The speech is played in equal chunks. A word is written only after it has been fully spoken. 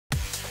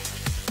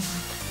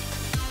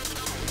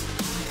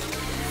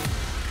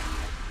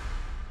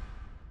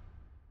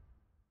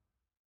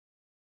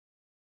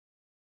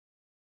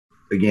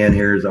again,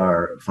 here's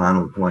our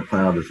final point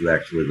cloud. This is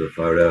actually the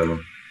photo,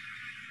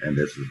 and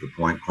this is the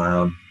point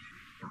cloud.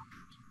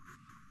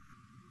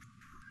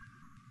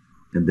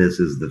 And this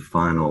is the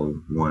final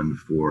one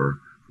for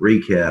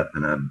ReCap,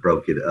 and I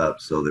broke it up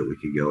so that we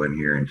could go in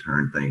here and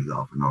turn things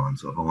off and on.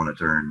 So if I want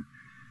to turn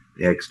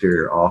the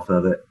exterior off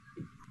of it,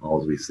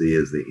 all we see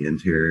is the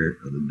interior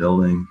of the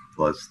building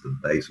plus the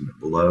basement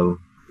below.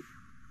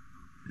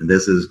 And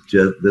this is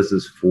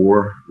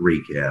for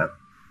ReCap.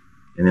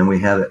 And then we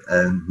have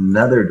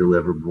another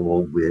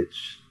deliverable,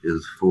 which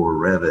is for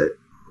Revit,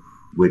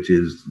 which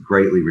is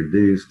greatly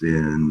reduced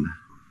in,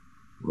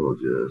 we'll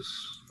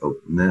just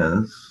open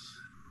this.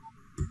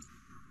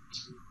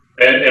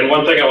 And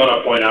one thing I want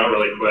to point out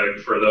really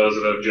quick for those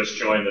that have just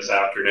joined this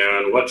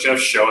afternoon, what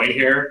Jeff's showing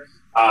here,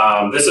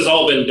 this has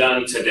all been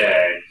done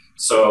today.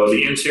 So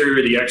the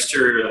interior, the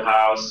exterior of the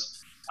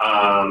house,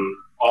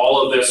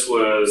 all of this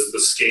the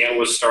scan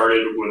was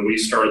started when we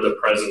started the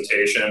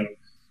presentation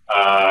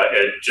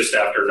at just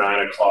after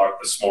 9 o'clock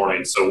this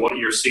morning. So what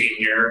you're seeing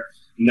here,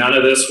 none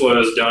of this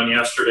was done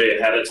yesterday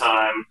ahead of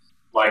time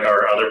like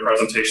our other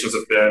presentations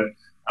have been.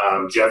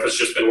 Jeff has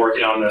just been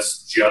working on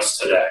this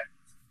just today.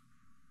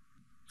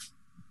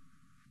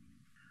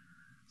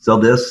 So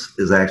this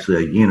is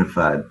actually a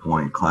unified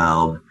point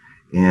cloud,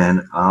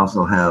 and I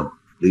also have,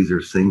 these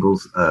are single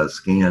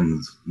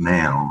scans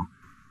now,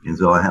 and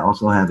so I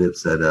also have it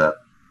set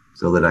up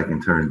so that I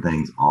can turn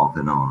things off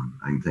and on.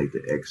 I can take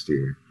the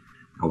exterior.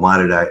 And why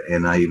did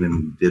and I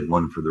even did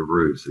one for the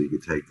roof, so you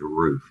could take the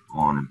roof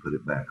on and put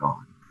it back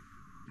on.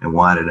 And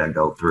why did I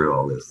go through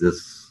all this?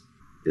 This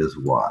is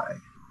why.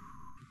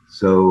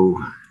 So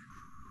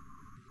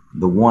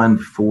the one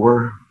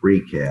for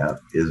ReCap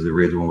is the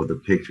original with the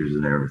pictures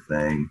and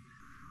everything.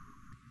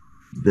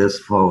 This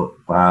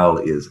file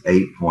is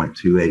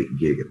 8.28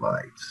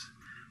 gigabytes.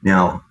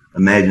 Now,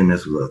 imagine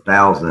this was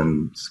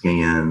 1,000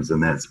 scans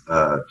and that's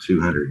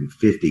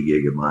 250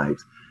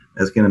 gigabytes.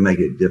 That's going to make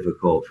it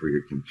difficult for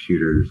your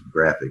computer's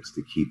graphics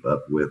to keep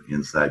up with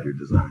inside your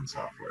design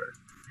software.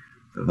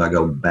 So if I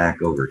go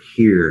back over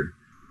here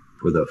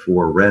for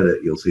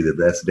Revit, you'll see that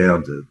that's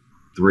down to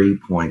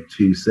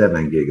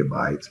 3.27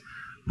 gigabytes.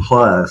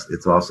 Plus,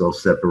 it's also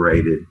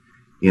separated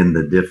in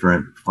the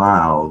different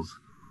files,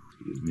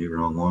 excuse me,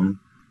 wrong one,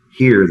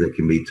 here that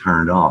can be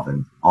turned off.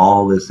 And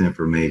all this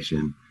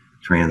information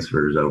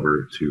transfers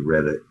over to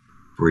Revit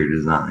for your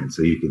design.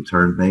 So you can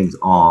turn things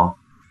off,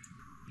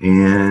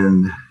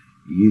 and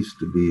used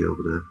to be able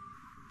to,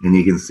 and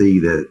you can see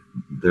that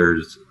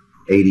there's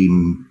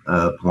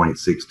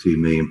 80.62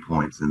 million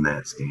points in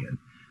that scan.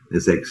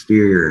 This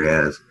exterior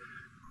has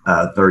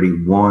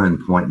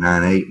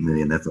 31.98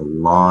 million. That's a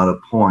lot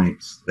of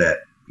points that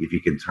if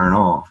you can turn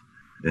off,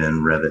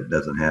 then Revit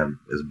doesn't have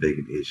as big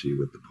an issue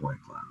with the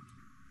point cloud.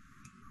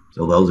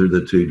 So those are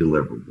the two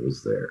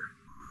deliverables there.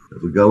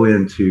 If we go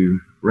into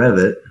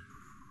Revit,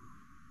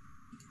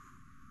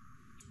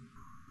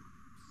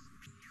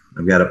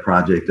 I've got a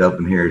project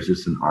open here. It's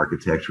just an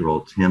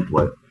architectural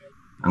template.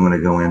 I'm going to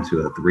go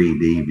into a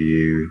 3D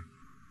view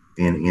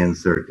and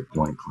insert the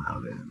point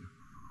cloud in.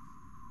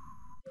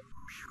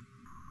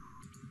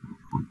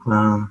 Point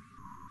cloud,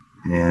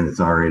 and it's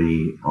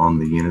already on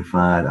the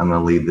unified. I'm going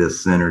to leave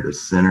this center to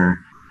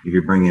center. If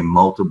you're bringing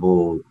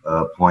multiple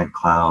point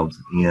clouds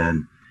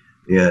in,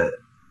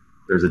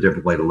 there's a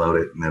different way to load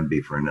it, and that'd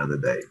be for another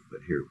day.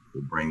 But here,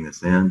 we'll bring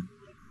this in.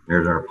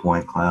 There's our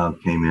point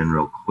cloud, came in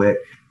real quick.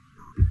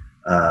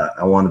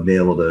 I want to be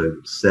able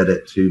to set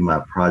it to my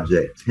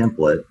project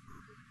template.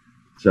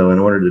 So in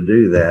order to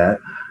do that,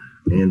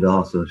 and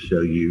also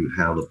show you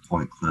how the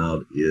point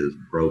cloud is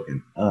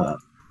broken up,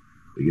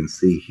 we can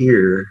see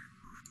here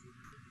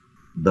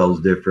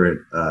those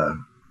different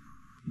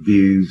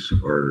views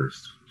or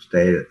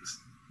status,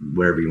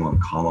 whatever you want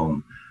to call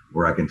them,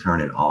 where I can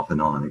turn it off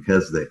and on.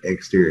 Because the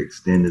exterior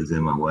extend is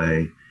in my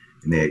way,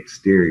 and the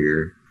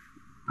exterior,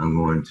 I'm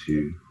going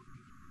to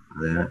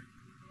that.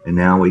 And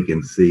now we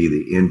can see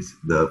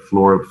the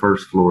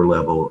first floor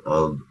level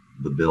of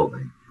the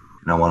building.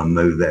 And I want to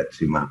move that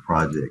to my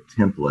project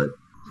template.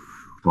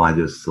 So I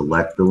just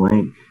select the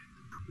link.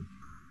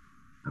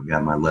 I've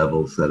got my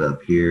level set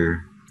up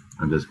here.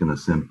 I'm just going to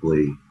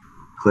simply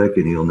click,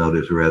 and you'll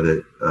notice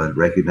Revit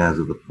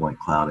recognizes the point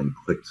cloud and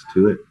clicks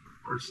to it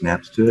or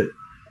snaps to it.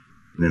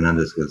 And then I'm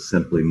just going to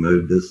simply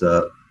move this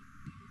up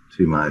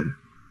to my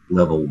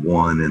level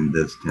 1 in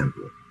this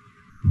template.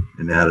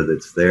 And now that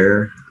it's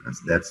there,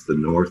 that's the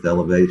north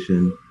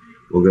elevation.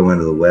 We'll go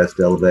into the west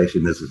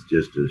elevation. This is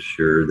just to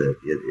assure that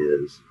it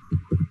is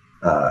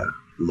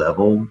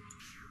level.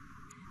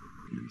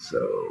 And so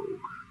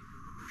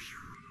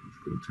let's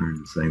go turn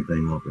the same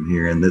thing off in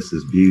here. And this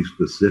is view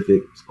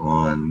specifics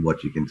on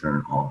what you can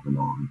turn off and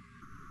on.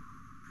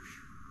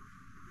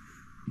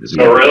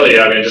 So really,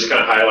 I mean, it just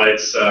kind of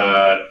highlights,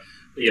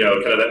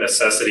 kind of that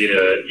necessity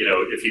to,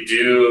 if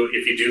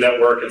you do that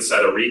work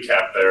inside a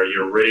ReCap there,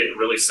 you're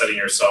really setting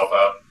yourself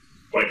up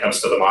when it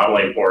comes to the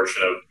modeling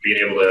portion of being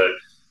able to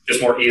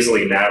just more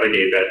easily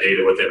navigate that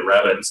data within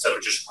Revit instead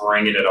of just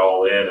bringing it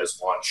all in as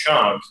one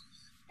chunk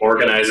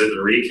organize it in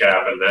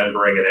ReCap, and then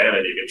bring it in,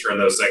 and you can turn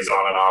those things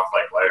on and off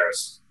like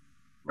layers.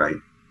 Right,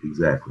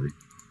 exactly.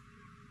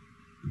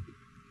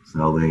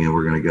 So then again,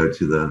 we're going to go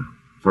to the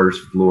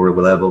first floor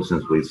level.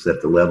 Since we've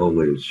set the level,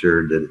 we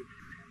assured that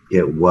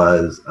it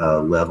was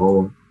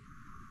level.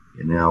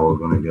 And now we're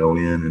going to go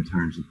in and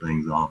turn some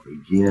things off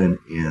again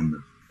in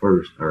the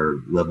first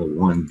or level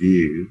 1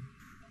 view.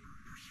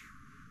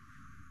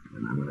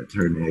 And I'm going to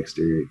turn the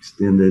exterior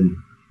extended.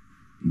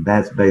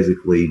 That's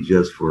basically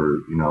just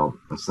for, you know,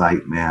 a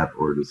site map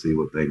or to see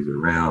what things are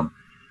around.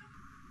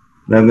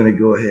 But I'm going to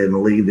go ahead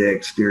and leave the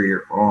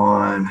exterior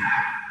on.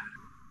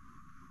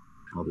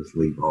 I'll just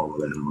leave all of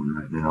that on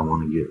right now. I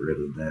want to get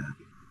rid of that.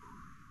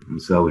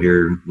 And so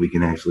here we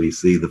can actually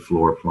see the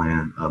floor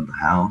plan of the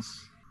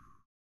house.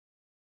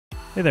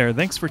 Hey there,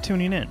 thanks for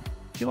tuning in.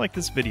 If you like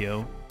this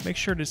video, make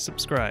sure to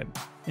subscribe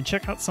and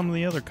check out some of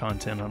the other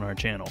content on our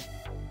channel.